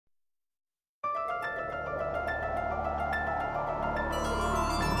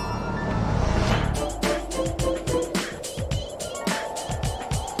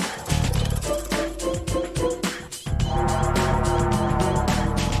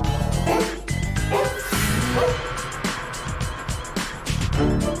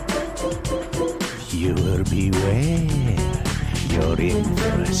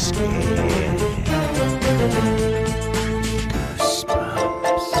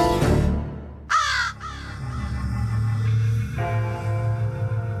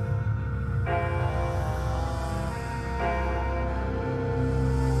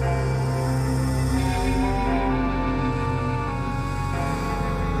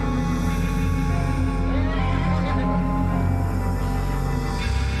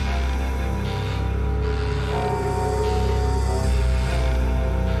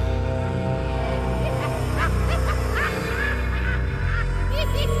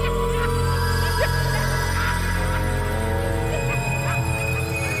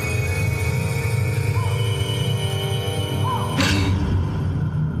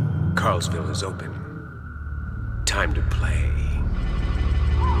Karlsville is open. Time to play.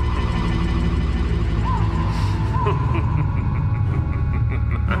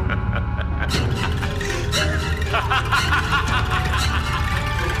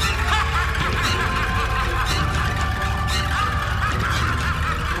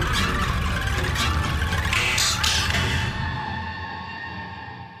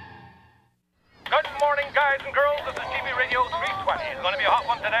 Good morning, guys and girls. This is TV Radio 320. It's going to be a hot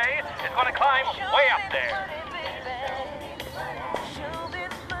one today. It's going to climb way up there.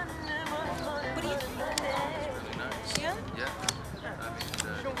 What do you think? Really nice. Yeah?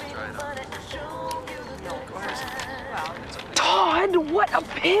 Try it out. Todd, what a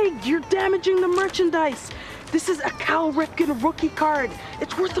pig! You're damaging the merchandise. This is a Cal Ripken rookie card.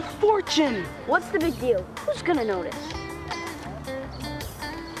 It's worth a fortune. What's the big deal? Who's gonna notice?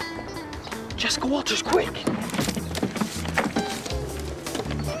 Jessica Walters, quick!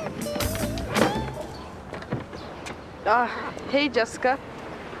 Hey, Jessica.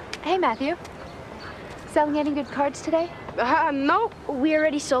 Hey, Matthew. Selling any good cards today? No. We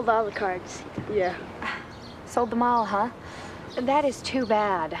already sold all the cards. Yeah. Sold them all, huh? That is too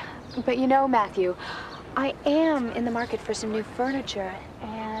bad. But you know, Matthew, I am in the market for some new furniture,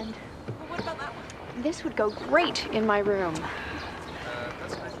 and What about that one? this would go great in my room.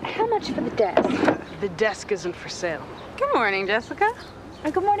 How much for the desk? The desk isn't for sale. Good morning, Jessica.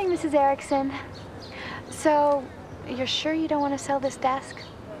 Good morning, Mrs. Erickson. So, you're sure you don't want to sell this desk?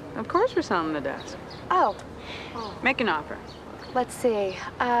 Of course we're selling the desk. Oh, Make an offer. let's see.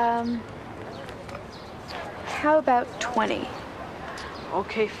 How about 20?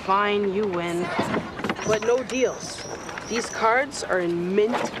 Okay, fine, you win. But no deals. These cards are in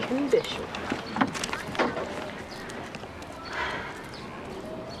mint condition.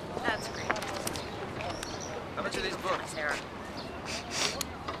 That's great. How much are these books? Sarah.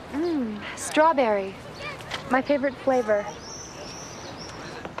 Strawberry. My favorite flavor.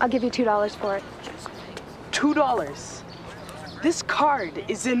 I'll give you $2 for it. $2. This card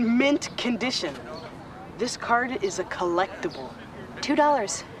is in mint condition. This card is a collectible.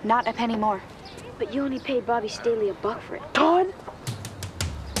 $2, not a penny more. But you only paid Bobby Staley $1 for it. Todd?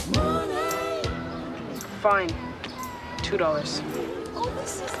 Fine. $2.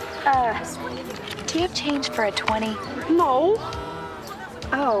 Do you have change for a 20? No.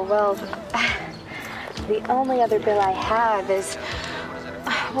 Oh, well, the only other bill I have is,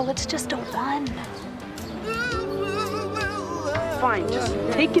 well, it's just a 1. Fine, just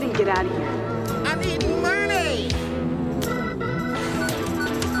take it and get out of here. I need money.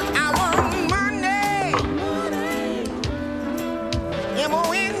 I want money.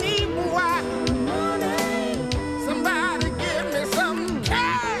 M-O-N-E-Y. Somebody give me some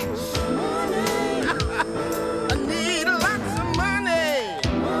cash. I need lots of money.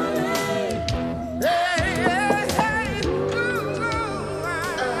 Hey.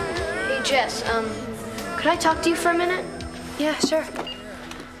 Hey, Jess, could I talk to you for a minute? Yeah, sure.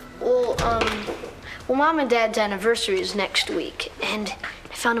 Well, Mom and Dad's anniversary is next week, and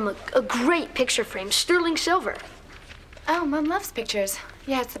I found him a great picture frame, sterling silver. Oh, Mom loves pictures.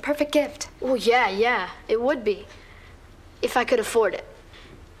 Yeah, it's the perfect gift. Oh, yeah, it would be, if I could afford it.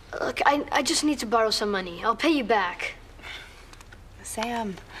 Look, I just need to borrow some money. I'll pay you back.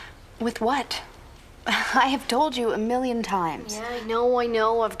 Sam, with what? I have told you 1,000,000 times. Yeah, I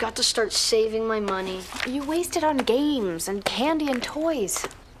know. I've got to start saving my money. You waste it on games and candy and toys.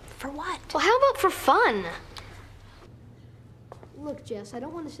 For what? Well, how about for fun? Look, Jess, I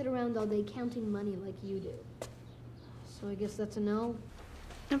don't want to sit around all day counting money like you do. So I guess that's a no.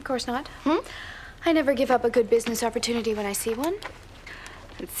 Of course not. I never give up a good business opportunity when I see one.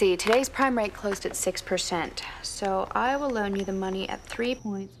 Let's see, today's prime rate closed at 6%. So I will loan you the money at 3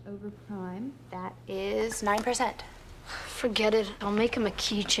 points over prime. That is 9%. Forget it. I'll make him a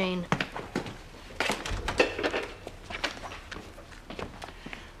keychain.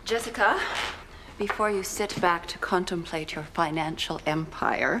 Jessica, before you sit back to contemplate your financial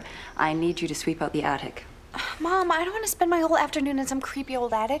empire, I need you to sweep out the attic. Mom, I don't want to spend my whole afternoon in some creepy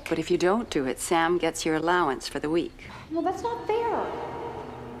old attic. But if you don't do it, Sam gets your allowance for the week. Well, that's not fair.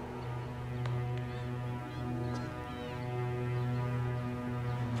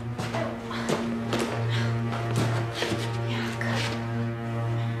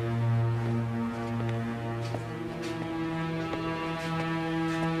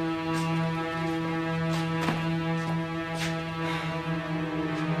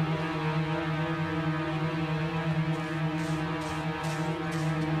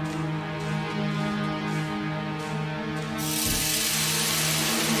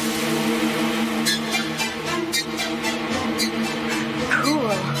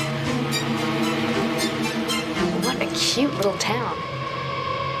 town.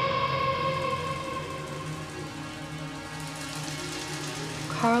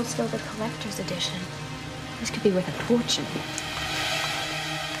 Karlsville, the collector's edition. This could be worth a fortune.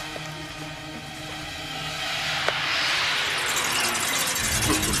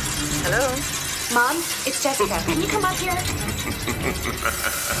 Hello? Mom, it's Jessica. Can you come up here?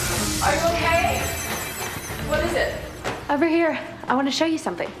 Are you okay? What is it? Over here. I want to show you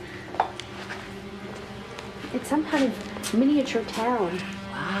something. It's some kind of miniature town.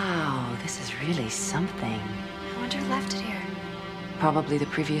 Wow, this is really something. I wonder who left it here. Probably the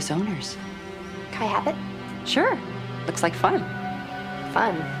previous owners. Can I have it? Sure. Looks like fun.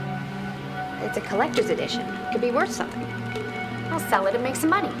 Fun. It's a collector's edition. Could be worth something. I'll sell it and make some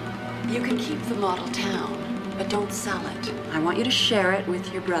money. You can keep the model town, but don't sell it. I want you to share it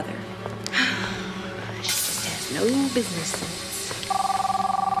with your brother. She just has no business sense.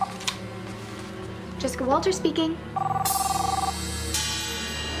 Jessica Walter speaking.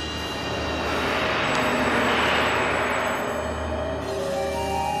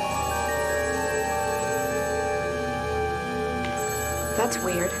 That's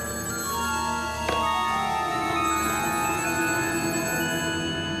weird.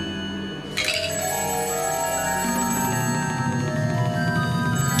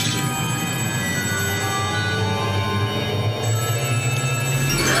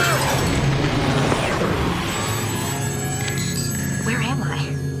 Where am I?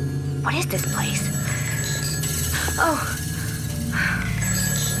 What is this place? Oh.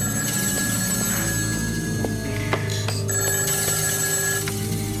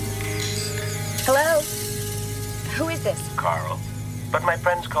 Hello? Who is this? Carl. But my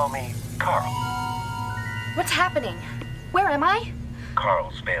friends call me Carl. What's happening? Where am I?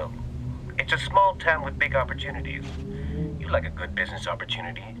 Karlsville. It's a small town with big opportunities. You like a good business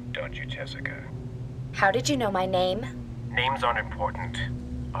opportunity, don't you, Jessica? How did you know my name? Names aren't important.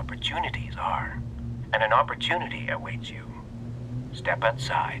 Opportunities are. And an opportunity awaits you. Step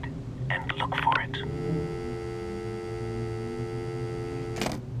outside and look for it.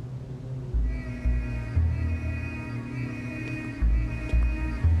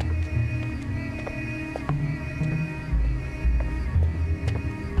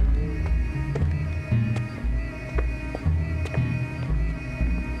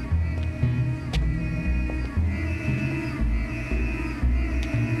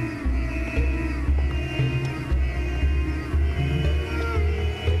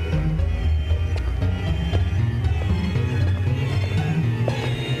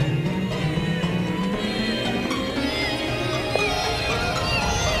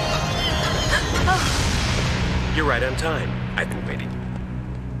 You're right on time. I've been waiting.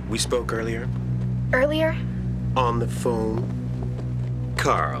 We spoke earlier? Earlier? On the phone.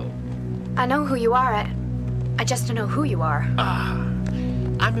 Carl. I know who you are. I just don't know who you are.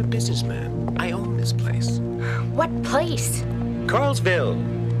 I'm a businessman. I own this place. What place? Karlsville.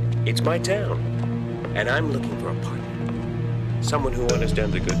 It's my town. And I'm looking for a partner. Someone who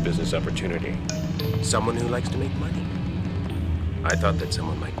understands a good business opportunity. Someone who likes to make money. I thought that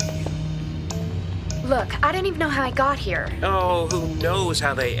someone might be you. Look, I don't even know how I got here. Oh, who knows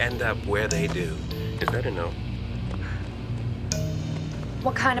how they end up where they do? Is that a no?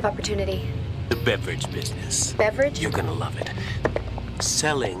 What kind of opportunity? The beverage business. Beverage? You're gonna love it.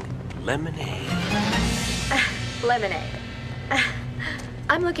 Selling lemonade. Lemonade.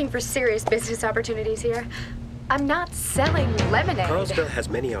 I'm looking for serious business opportunities here. I'm not selling lemonade. Karlsville has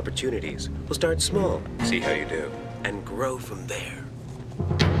many opportunities. We'll start small, see how you do, and grow from there.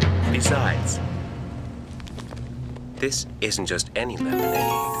 Besides, this isn't just any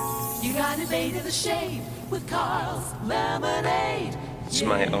lemonade. You got elevated the shade with Carl's lemonade. It's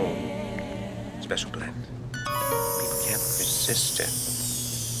my own special blend. People can't resist it.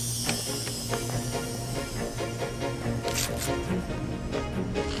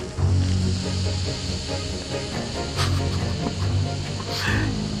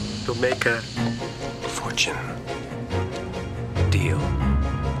 You'll make a fortune. Deal.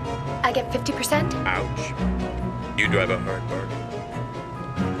 I get 50%? Ouch. You drive a hard bargain.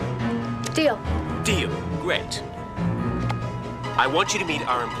 Deal. Deal. Great. I want you to meet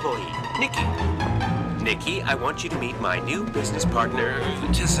our employee, Nikki. Nikki, I want you to meet my new business partner,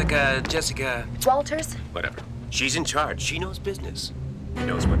 Jessica. Walters? Whatever. She's in charge. She knows business.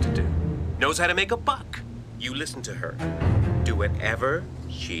 Knows what to do. Knows how to make a buck. You listen to her. Do whatever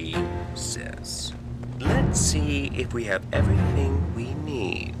she says. Let's see if we have everything we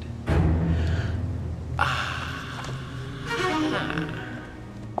need. Ow.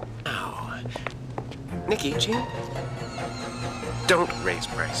 Nikki, don't raise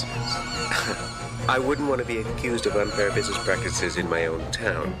prices. I wouldn't want to be accused of unfair business practices in my own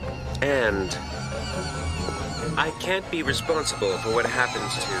town. And I can't be responsible for what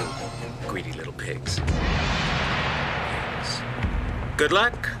happens to greedy little pigs. Yes. Good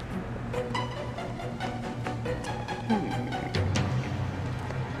luck.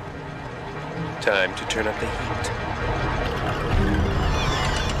 Time to turn up the heat.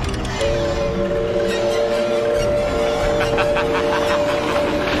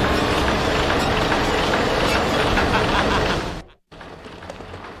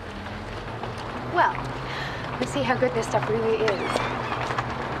 Well, let's see how good this stuff really is.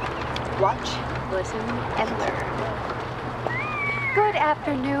 Watch, listen, and learn. Good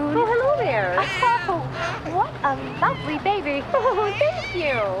afternoon. Oh, hello there. Oh, what a lovely baby. Oh, thank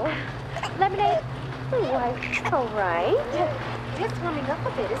you. Lemonade? Why, all right. It's warming up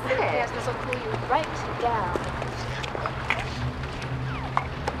a bit, isn't it? Yes, this will cool you right down.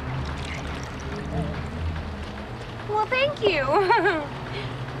 Well, thank you.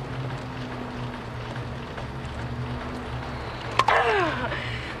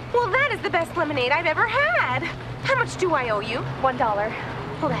 Well, that is the best lemonade I've ever had. How much do I owe you? $1.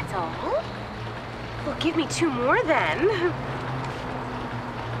 Well, that's all. Well, give me 2 more then.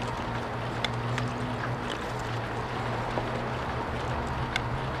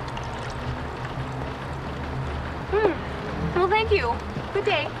 Well, thank you. Good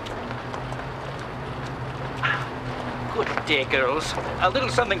day. Good day, girls. A little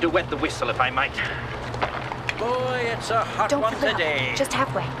something to wet the whistle, if I might. Boy, it's a hot one today. Just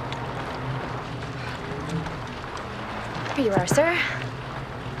halfway. Here you are, sir.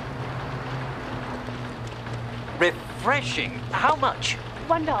 Refreshing. How much?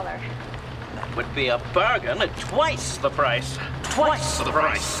 $1. That would be a bargain at twice the price. Twice the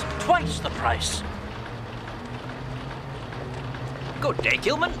price. Twice the price. Good day,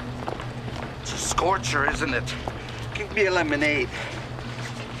 Gilman. It's a scorcher, isn't it? Give me a lemonade.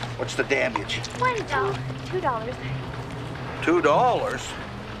 What's the damage? $1. $2. $2?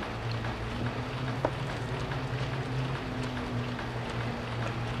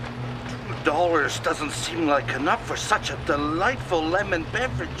 $2 doesn't seem like enough for such a delightful lemon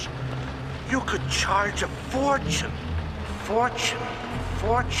beverage. You could charge a fortune. Fortune.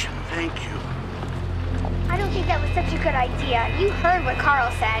 Thank you. I don't think that was such a good idea. You heard what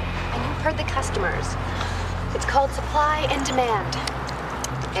Carl said. And you've heard the customers. It's called supply and demand.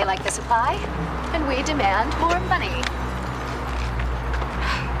 They like the supply, and we demand more money.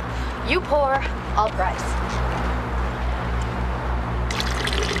 You pour, I'll price.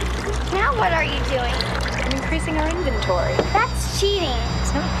 Now what are you doing? I'm increasing our inventory. That's cheating.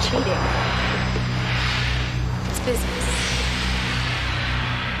 It's not cheating. It's business.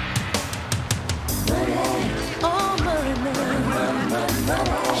 Oh, money, money.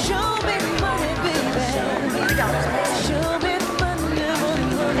 Show me money, baby. Show me money,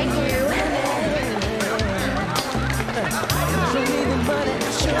 money. Thank you. Show me the money.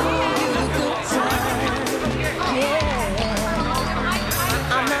 Show you a good time. Yeah.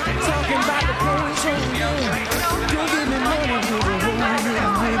 I'm not talking about the paycheck. Don't give me money, baby.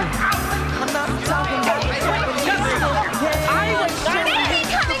 I'm not talking about the paycheck. I was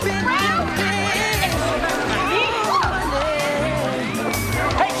coming around.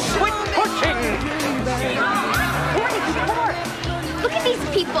 Look at these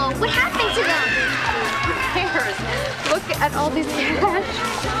people. What happened to them? Who cares? Look at all these cash.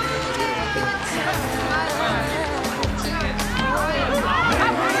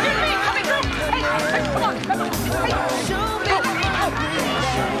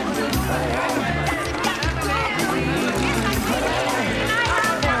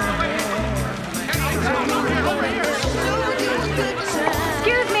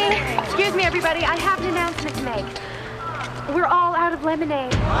 Excuse me, everybody. I have an announcement to make. We're all out of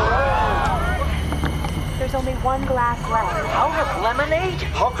lemonade. There's only 1 glass left. Out of lemonade?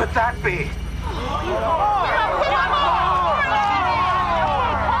 How could that be?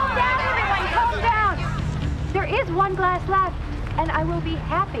 Calm down. There is 1 glass left, and I will be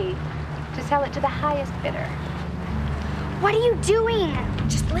happy to sell it to the highest bidder. What are you doing?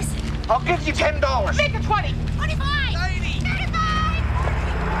 Just listen. I'll give you $10. Make it 20. 25. 90. 35.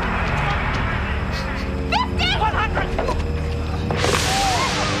 50. 100.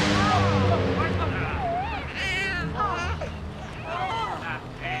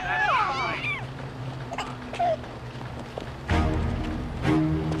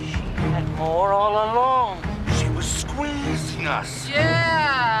 More all along. She was squeezing us.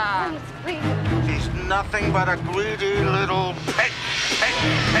 Yeah. She's nothing but a greedy little pig.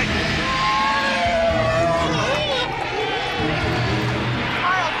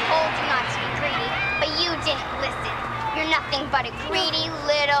 Carl told you not to be greedy. nothing but a greedy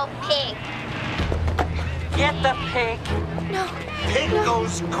little pig. Get the pig. No. Pig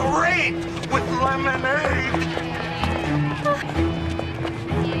goes great with lemonade.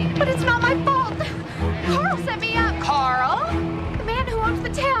 But it's not my fault. Carl set me up. Carl? The man who owns the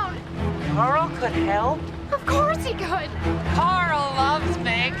town. Carl could help? Of course he could. Carl loves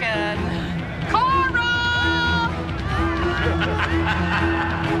bacon. Carl!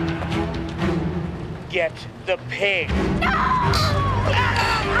 Get the pig.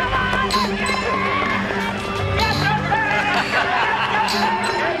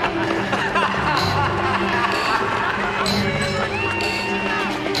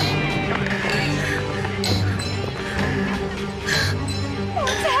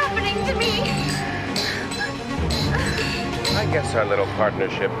 What's happening to me? I guess our little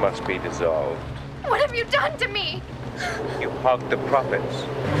partnership must be dissolved. What have you done to me? You hogged the profits.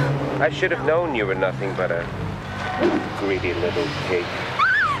 I should have known you were nothing but a greedy little pig.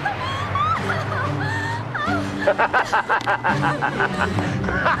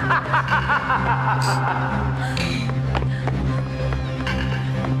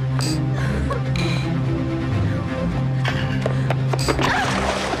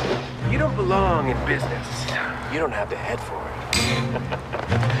 You don't belong in business. You don't have the head for it.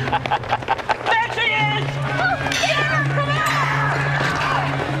 There she is! Here's your money!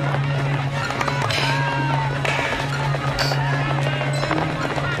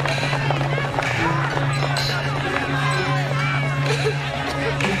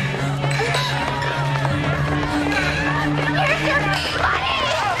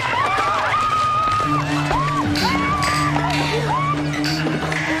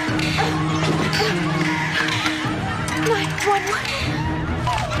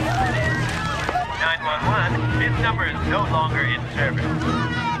 911, this number is no longer in service.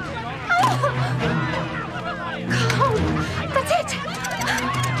 Oh, that's it!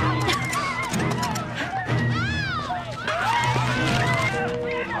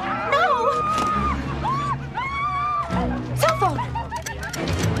 No! Cell phone!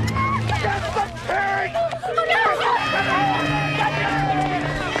 That's the pig! Oh no!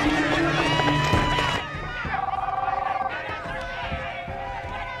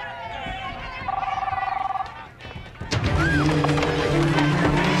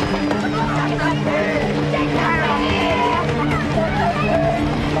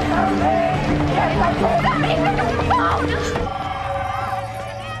 Somebody pick up the phone!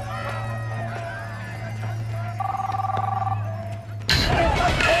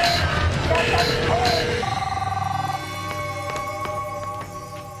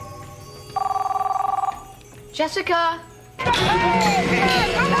 Jessica?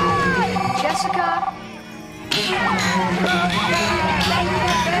 Jessica?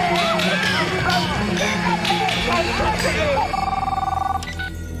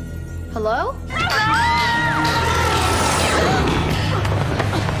 Hello?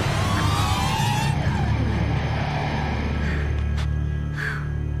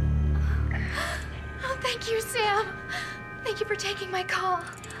 Oh, thank you, Sam. Thank you for taking my call.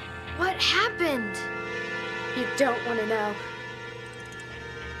 What happened? You don't want to know.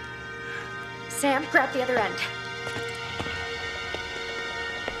 Sam, grab the other end.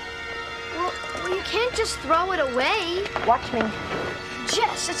 Well, you can't just throw it away. Watch me.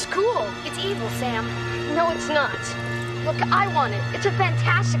 Jess, it's cool. It's evil, Sam. No, it's not. Look, I want it. It's a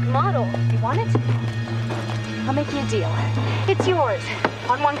fantastic model. You want it? I'll make you a deal. It's yours,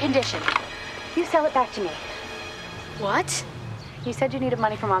 on one condition. You sell it back to me. What? You said you needed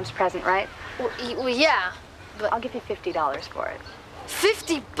money for Mom's present, right? Well, yeah, but I'll give you $50 for it.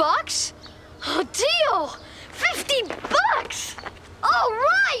 $50? Oh, deal! 50 bucks! All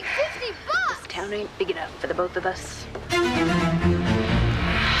right, 50 bucks! This town ain't big enough for the both of us.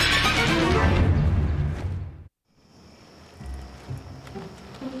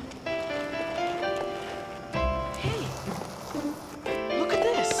 Hey, look at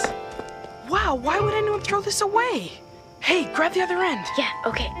this. Wow, why would anyone throw this away? Hey, grab the other end. Yeah,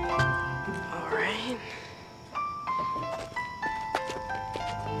 okay. All right.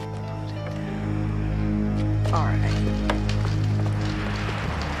 All right.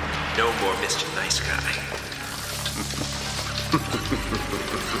 No more Mr. Nice Guy.